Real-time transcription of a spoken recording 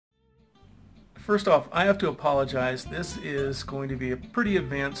First off, I have to apologize. This is going to be a pretty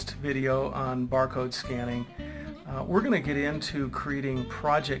advanced video on barcode scanning. We're going to get into creating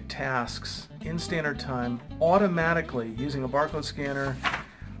project tasks in standard time automatically using a barcode scanner,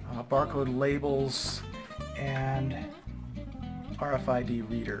 barcode labels, and RFID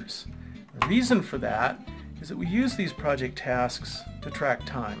readers. The reason for that is that we use these project tasks to track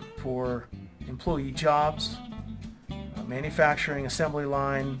time for employee jobs, manufacturing, assembly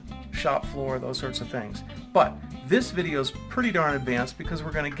line, shop floor, those sorts of things. But this video is pretty darn advanced because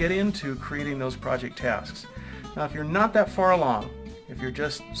we're going to get into creating those project tasks. Now, if you're not that far along, if you're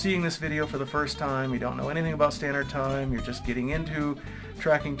just seeing this video for the first time, you don't know anything about standard time, you're just getting into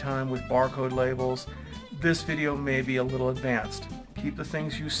tracking time with barcode labels, this video may be a little advanced. Keep the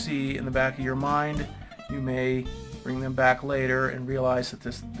things you see in the back of your mind. You may bring them back later and realize that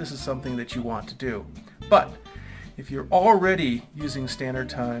this is something that you want to do. But if you're already using standard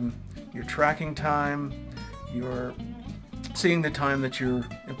time, you're tracking time, you're seeing the time that your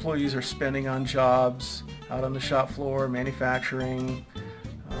employees are spending on jobs, out on the shop floor, manufacturing,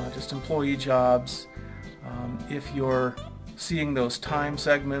 just employee jobs. If you're seeing those time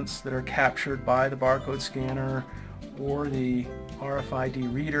segments that are captured by the barcode scanner or the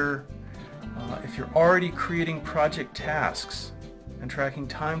RFID reader, if you're already creating project tasks and tracking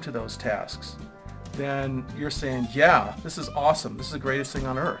time to those tasks, then you're saying, yeah, this is awesome, this is the greatest thing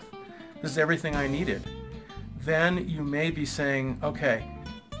on earth, this is everything I needed. Then you may be saying, okay,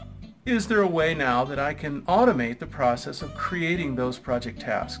 is there a way now that I can automate the process of creating those project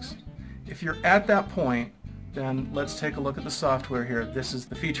tasks? If you're at that point, then let's take a look at the software here. This is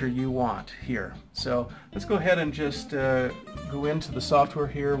the feature you want here. So let's go ahead and just go into the software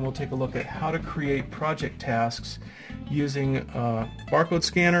here, and we'll take a look at how to create project tasks using a barcode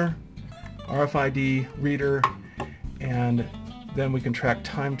scanner, RFID reader, and then we can track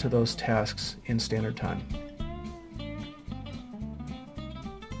time to those tasks in standard time.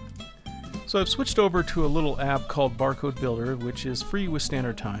 So I've switched over to a little app called Barcode Builder, which is free with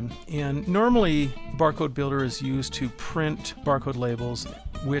standard time. And normally Barcode Builder is used to print barcode labels,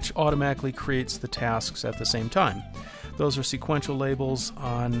 which automatically creates the tasks at the same time. Those are sequential labels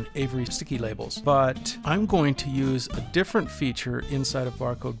on Avery sticky labels. But I'm going to use a different feature inside of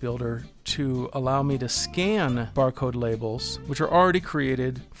Barcode Builder to allow me to scan barcode labels, which are already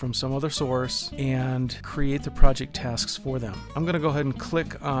created from some other source, and create the project tasks for them. I'm going to go ahead and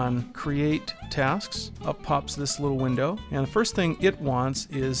click on Create Tasks. Up pops this little window, and the first thing it wants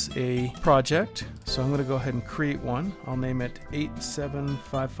is a project. So I'm going to go ahead and create one. I'll name it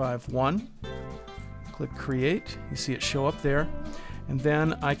 87551. Click Create. You see it show up there, and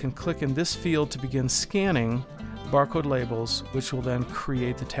then I can click in this field to begin scanning barcode labels, which will then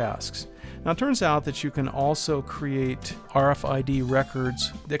create the tasks. Now it turns out that you can also create RFID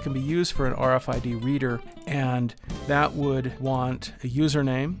records that can be used for an RFID reader, and that would want a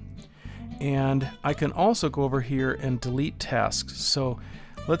username, and I can also go over here and delete tasks. So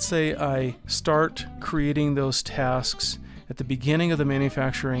let's say I start creating those tasks at the beginning of the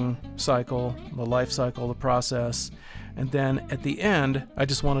manufacturing cycle, the life cycle, the process, and then at the end I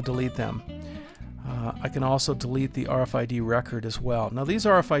just want to delete them. I can also delete the RFID record as well. Now these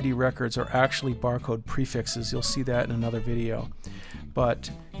RFID records are actually barcode prefixes. You'll see that in another video. But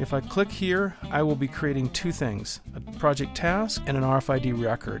if I click here, I will be creating two things, a project task and an RFID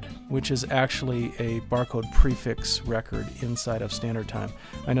record, which is actually a barcode prefix record inside of standard time.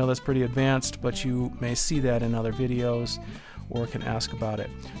 I know that's pretty advanced, but you may see that in other videos or can ask about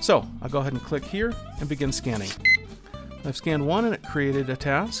it. So I'll go ahead and click here and begin scanning. I've scanned one and it created a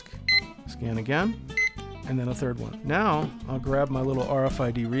task. Scan again, and then a third one. Now I'll grab my little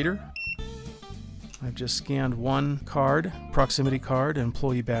RFID reader. I've just scanned one card, proximity card,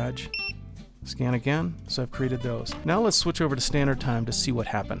 employee badge. Scan again, so I've created those. Now let's switch over to standard time to see what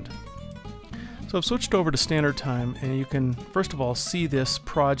happened. So I've switched over to standard time, and you can first of all see this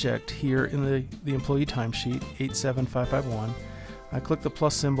project here in the employee timesheet, 87551. I click the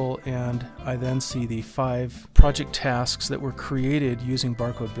plus symbol, and I then see the 5 project tasks that were created using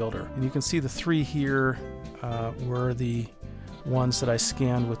Barcode Builder. And you can see the 3 here were the ones that I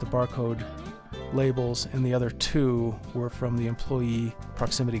scanned with the barcode labels, and the other 2 were from the employee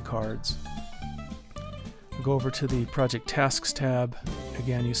proximity cards. I'll go over to the Project Tasks tab.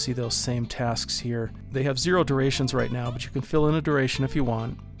 Again, you see those same tasks here. They have 0 durations right now, but you can fill in a duration if you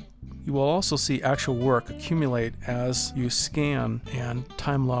want. You will also see actual work accumulate as you scan, and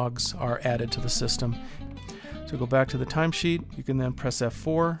time logs are added to the system. So go back to the timesheet. You can then press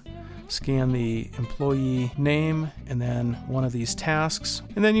F4, scan the employee name and then one of these tasks,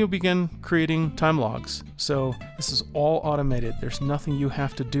 and then you'll begin creating time logs. So this is all automated. There's nothing you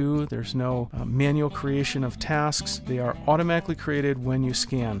have to do. There's no manual creation of tasks. They are automatically created when you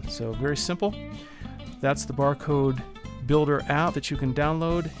scan. So very simple. That's the Barcode Builder app that you can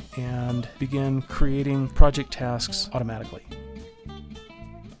download and begin creating project tasks automatically.